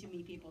 I'm looking to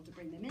meet people to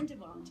bring them into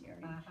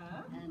volunteering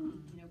and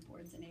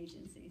boards and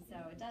agencies. So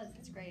it does.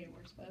 It's great. It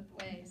works both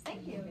ways.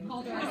 Thank you.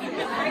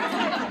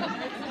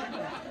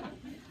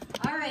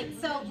 All right,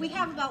 so we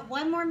have about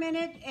 1 more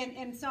minute,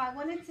 and so I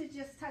wanted to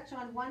just touch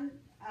on one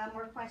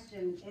more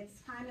question.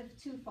 It's kind of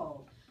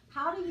twofold.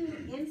 How do you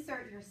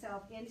insert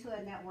yourself into a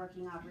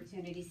networking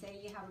opportunity? Say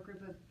you have a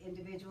group of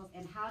individuals,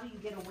 and how do you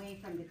get away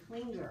from the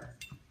clinger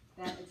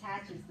that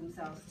attaches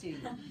themselves to you?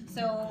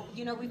 So,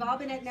 we've all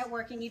been at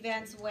networking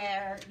events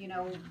where,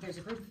 there's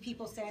a group of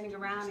people standing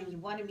around and you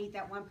want to meet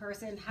that one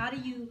person. How do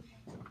you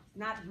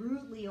not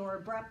rudely or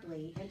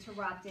abruptly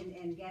interrupt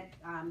and get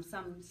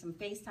some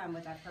face time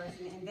with that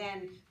person? And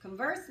then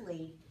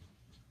conversely,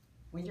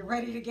 when you're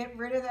ready to get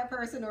rid of that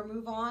person or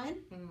move on,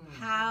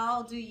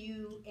 how do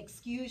you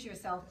excuse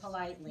yourself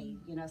politely?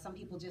 Some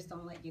people just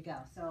don't let you go.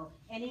 So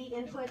any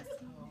inputs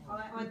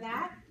on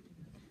that?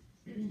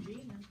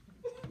 Regina.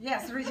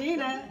 Yes,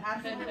 Regina,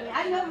 absolutely.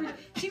 I know,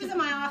 she was in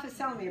my office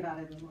telling me about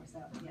it a little more, so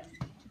yes.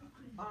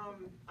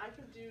 I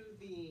can do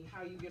the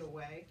how you get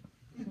away.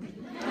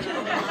 And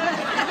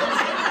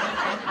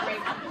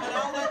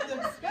I'll let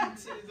them speak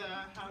to the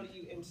how do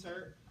you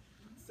insert.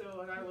 So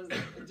when I was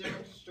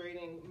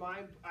demonstrating,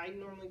 I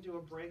normally do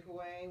a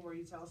breakaway where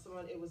you tell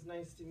someone, it was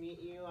nice to meet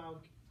you,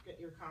 I'll get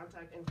your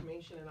contact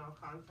information and I'll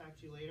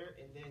contact you later,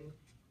 and then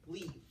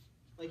leave.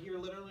 Like you're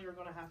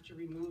going to have to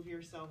remove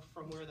yourself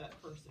from where that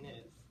person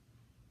is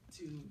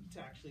to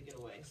actually get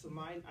away. So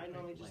I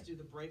normally just do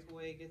the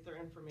breakaway, get their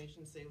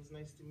information, say it was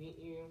nice to meet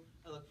you,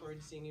 I look forward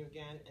to seeing you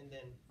again, and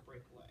then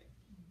break away.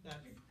 That's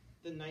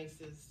the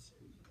nicest,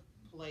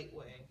 polite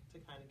way to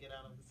kind of get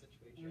out of the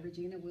situation. And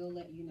Regina will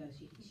let you know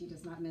she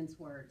does not mince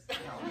words.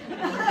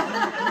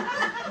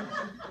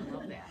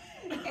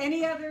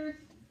 Any other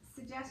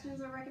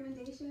suggestions or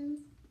recommendations?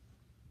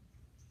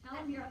 Tell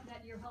them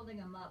that you're holding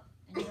them up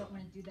and you don't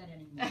want to do that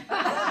anymore.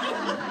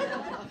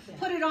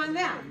 Put it on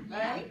them,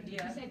 right?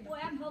 Yeah. You say, boy,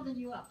 I'm holding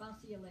you up. I'll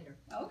see you later.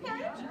 Okay,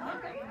 all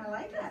right, I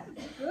like that.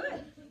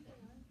 Good.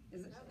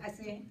 I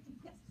see.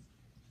 Yes.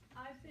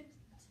 I've been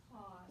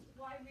taught,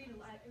 well, I read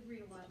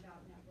a lot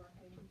about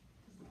networking,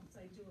 because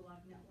I do a lot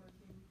of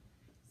networking.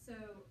 So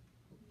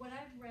what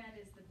I've read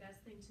is the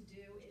best thing to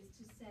do is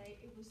to say,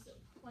 it was a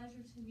pleasure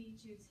to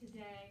meet you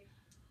today.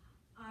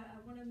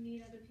 I want to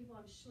meet other people.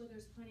 I'm sure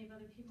there's plenty of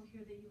other people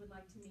here that you would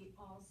like to meet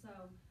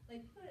also.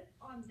 Like, put it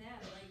on them.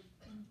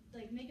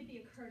 Like make it be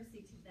a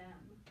courtesy to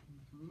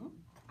them.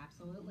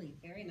 Absolutely.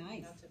 Very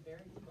nice. That's a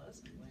very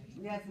pleasant way.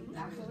 Yes,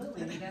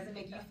 absolutely. It doesn't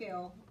make you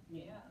feel.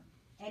 Yeah.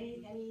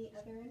 Any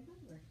other input?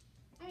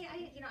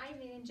 I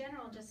mean, in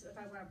general, just if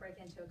I want to break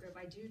into a group,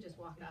 I do just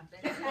walk up.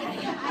 And,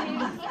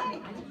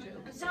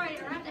 I'm sorry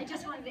to interrupt. I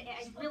just wanted to.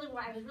 I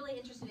was really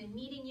interested in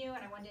meeting you,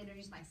 and I wanted to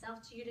introduce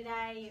myself to you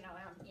today.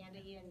 I'm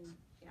Andy, and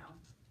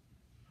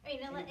I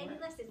mean,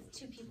 unless it's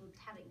two people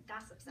having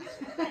gossip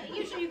sessions,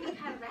 usually you can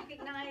kind of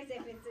recognize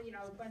if it's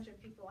a bunch of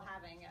people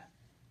having a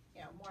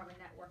more of a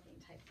networking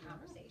type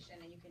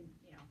conversation, and you can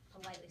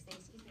politely say,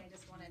 "Excuse me, I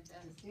just wanted to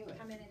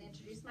come in and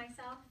introduce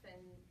myself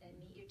and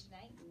meet you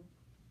tonight."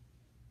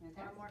 And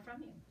learn more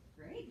from you.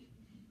 Great.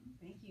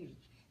 Thank you.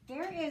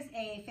 There is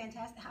a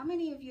fantastic, how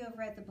many of you have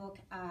read the book,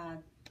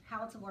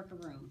 How to Work a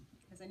Room?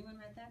 Has anyone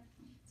read that?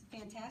 It's a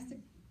fantastic,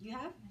 you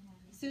have?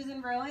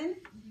 Susan Rowan.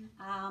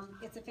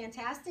 It's a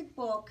fantastic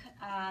book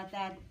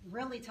that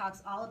really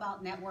talks all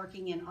about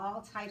networking in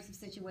all types of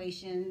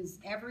situations,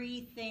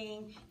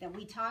 everything that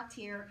we talked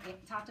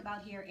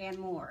about here and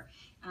more.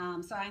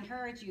 So I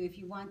encourage you, if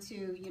you want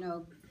to,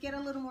 get a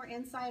little more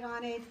insight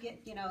on it,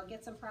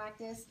 get some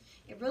practice.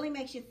 It really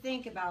makes you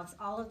think about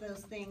all of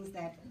those things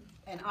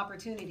and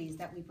opportunities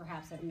that we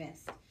perhaps have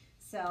missed.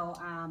 So,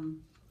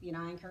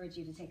 I encourage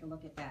you to take a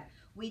look at that.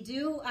 We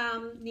do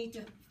need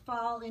to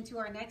fall into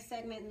our next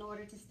segment in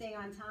order to stay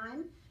on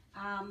time.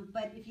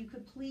 But if you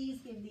could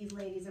please give these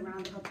ladies a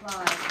round of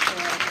applause for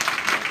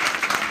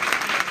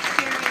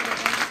sharing their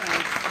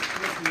insights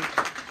with you.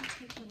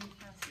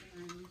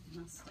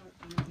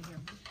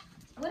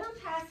 What I'm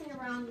passing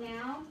around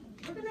now,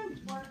 we're going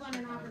to work on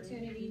an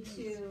opportunity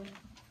to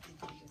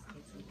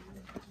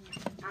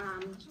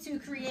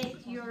create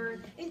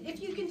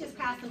if you can just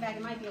pass them back,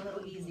 it might be a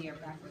little easier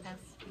backwards.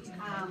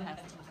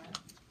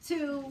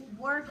 To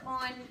work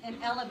on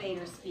an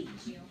elevator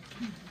speech.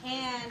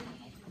 And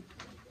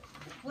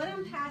what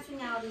I'm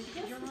passing out is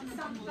just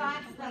some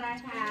thoughts that I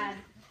had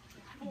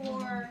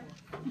for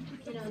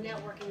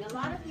networking. A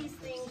lot of these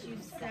things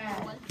you've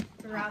said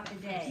throughout the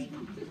day,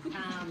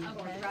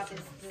 or throughout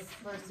this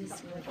first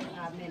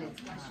couple of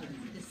minutes.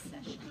 This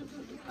session.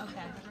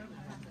 Okay.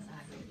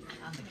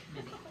 On the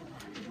committee.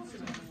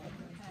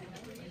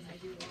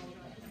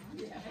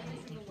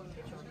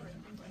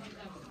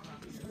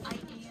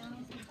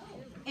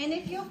 And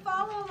if you'll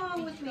follow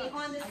along with me,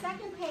 on the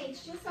second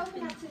page, just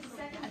open up to the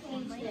second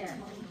page there.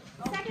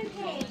 Second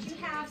page, you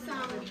have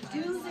some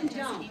do's and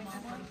don'ts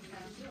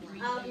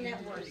of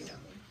networking.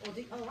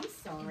 Oh, I'm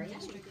sorry.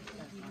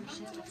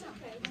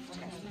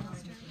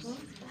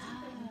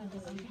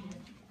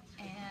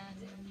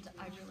 And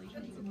I really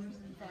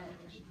think that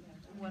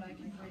what I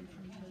can bring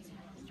from those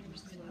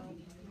masters could help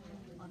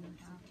on the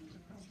path to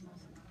personal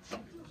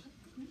success.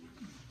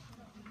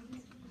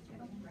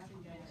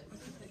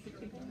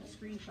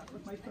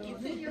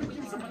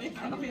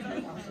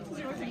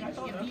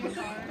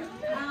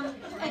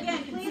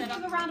 Again, please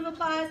give a round of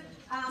applause.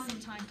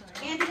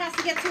 Andy has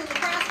to get to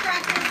lacrosse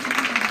practice.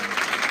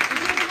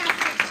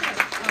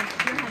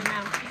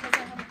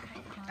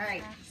 All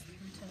right.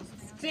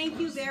 Thank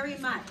you very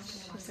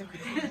much.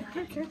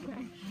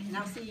 And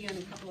I'll see you in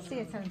a couple of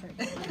minutes.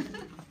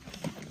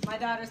 My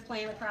daughter's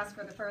playing lacrosse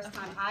for the first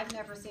time. I've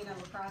never seen a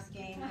lacrosse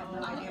game. I have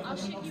no idea what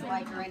it looks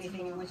like or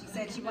anything. And when she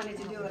said she wanted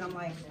to do it, I'm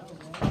like,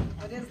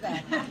 what is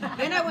that?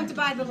 Then I went to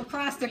buy the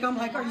lacrosse stick. I'm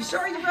like, are you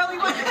sure you really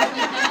want to do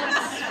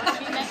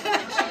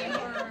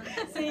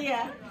it? See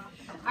ya.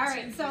 All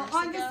right, so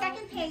on the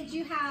second page,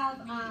 you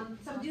have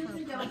some do's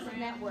and don'ts of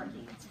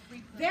networking.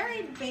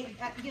 Very big,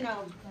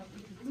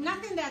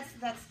 nothing that's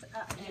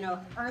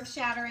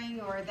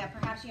earth-shattering or that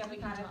perhaps you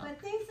haven't thought of, but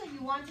things that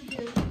you want to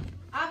do.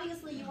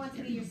 Obviously, you want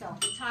to be yourself.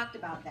 We talked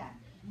about that.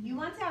 You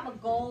want to have a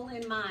goal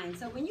in mind.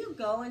 So when you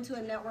go into a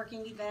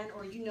networking event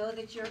or you know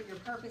that your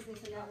purpose is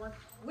to network,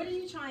 what are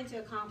you trying to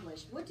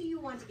accomplish? What do you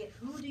want to get?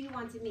 Who do you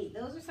want to meet?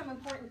 Those are some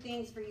important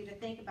things for you to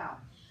think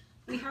about.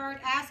 We heard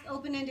ask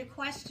open-ended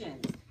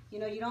questions. You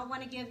know, you don't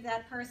want to give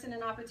that person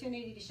an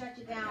opportunity to shut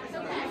you down.